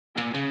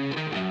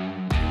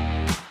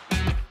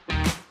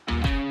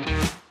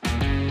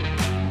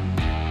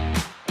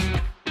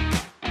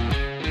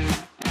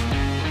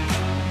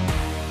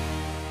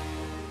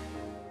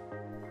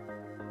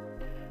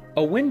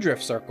A wind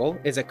drift circle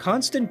is a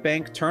constant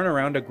bank turn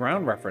around a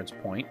ground reference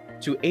point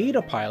to aid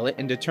a pilot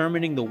in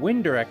determining the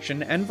wind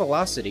direction and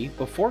velocity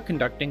before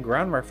conducting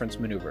ground reference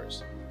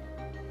maneuvers.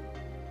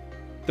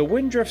 The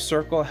wind drift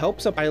circle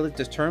helps a pilot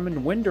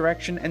determine wind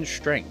direction and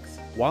strength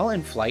while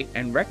in flight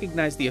and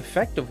recognize the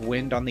effect of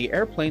wind on the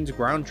airplane's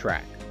ground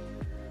track.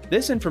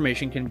 This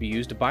information can be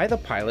used by the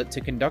pilot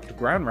to conduct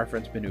ground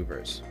reference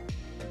maneuvers.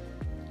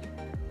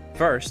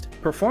 First,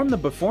 perform the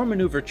before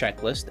maneuver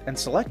checklist and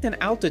select an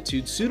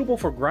altitude suitable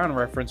for ground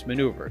reference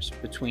maneuvers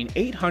between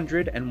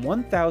 800 and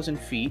 1000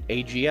 feet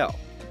AGL.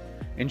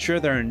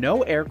 Ensure there are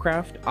no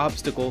aircraft,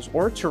 obstacles,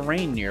 or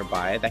terrain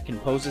nearby that can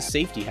pose a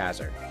safety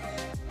hazard.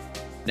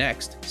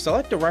 Next,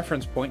 select a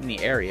reference point in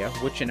the area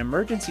which an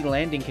emergency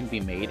landing can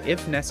be made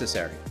if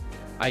necessary.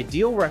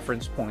 Ideal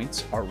reference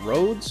points are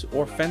roads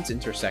or fence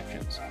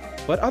intersections,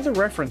 but other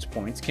reference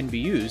points can be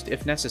used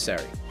if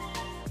necessary.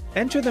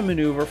 Enter the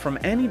maneuver from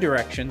any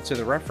direction to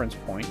the reference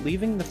point,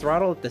 leaving the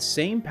throttle at the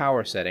same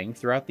power setting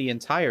throughout the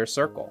entire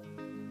circle.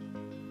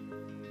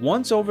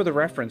 Once over the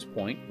reference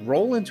point,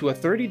 roll into a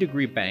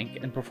 30-degree bank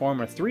and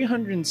perform a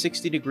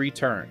 360-degree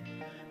turn,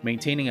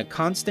 maintaining a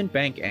constant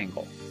bank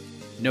angle.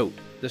 Note,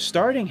 the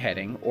starting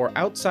heading or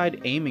outside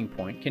aiming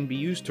point can be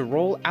used to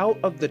roll out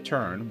of the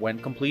turn when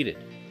completed.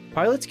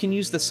 Pilots can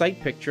use the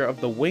sight picture of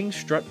the wing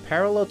strut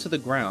parallel to the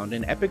ground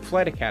in Epic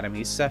Flight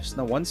Academy's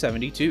Cessna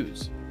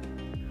 172s.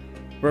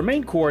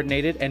 Remain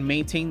coordinated and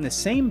maintain the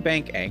same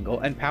bank angle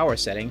and power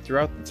setting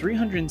throughout the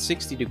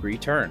 360-degree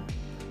turn.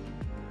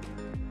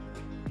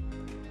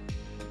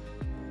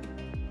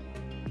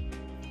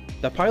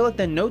 The pilot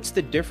then notes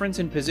the difference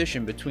in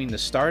position between the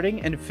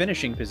starting and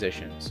finishing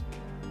positions.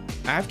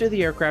 After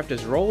the aircraft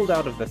is rolled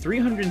out of the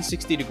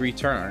 360-degree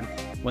turn,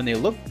 when they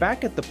look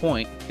back at the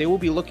point, they will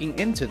be looking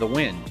into the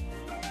wind.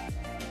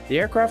 The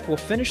aircraft will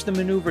finish the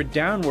maneuver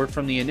downward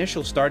from the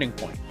initial starting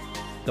point.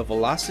 The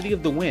velocity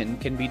of the wind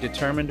can be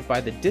determined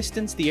by the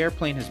distance the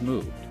airplane has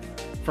moved.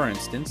 For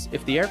instance,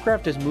 if the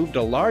aircraft has moved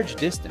a large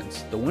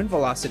distance, the wind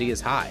velocity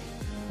is high,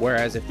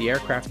 whereas if the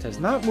aircraft has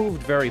not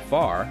moved very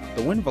far,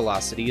 the wind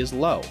velocity is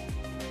low.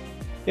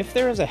 If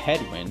there is a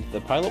headwind, the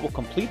pilot will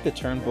complete the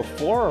turn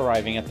before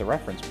arriving at the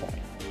reference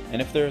point,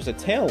 and if there is a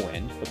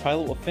tailwind, the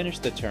pilot will finish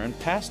the turn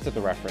past the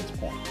reference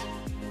point.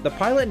 The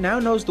pilot now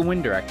knows the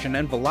wind direction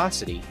and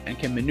velocity and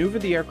can maneuver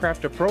the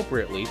aircraft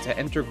appropriately to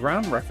enter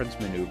ground reference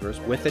maneuvers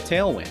with a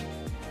tailwind.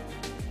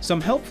 Some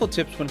helpful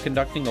tips when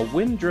conducting a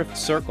wind drift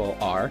circle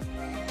are: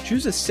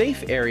 choose a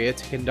safe area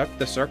to conduct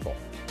the circle,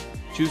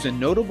 choose a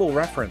notable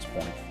reference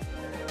point,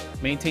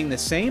 maintain the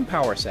same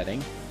power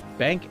setting,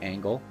 bank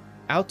angle,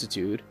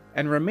 altitude,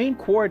 and remain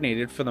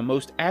coordinated for the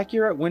most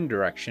accurate wind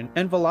direction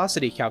and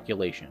velocity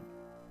calculation.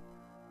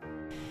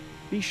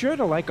 Be sure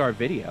to like our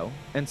video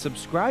and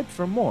subscribe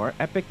for more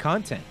epic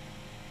content.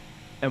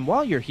 And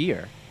while you're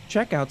here,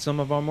 check out some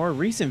of our more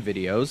recent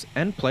videos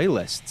and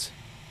playlists.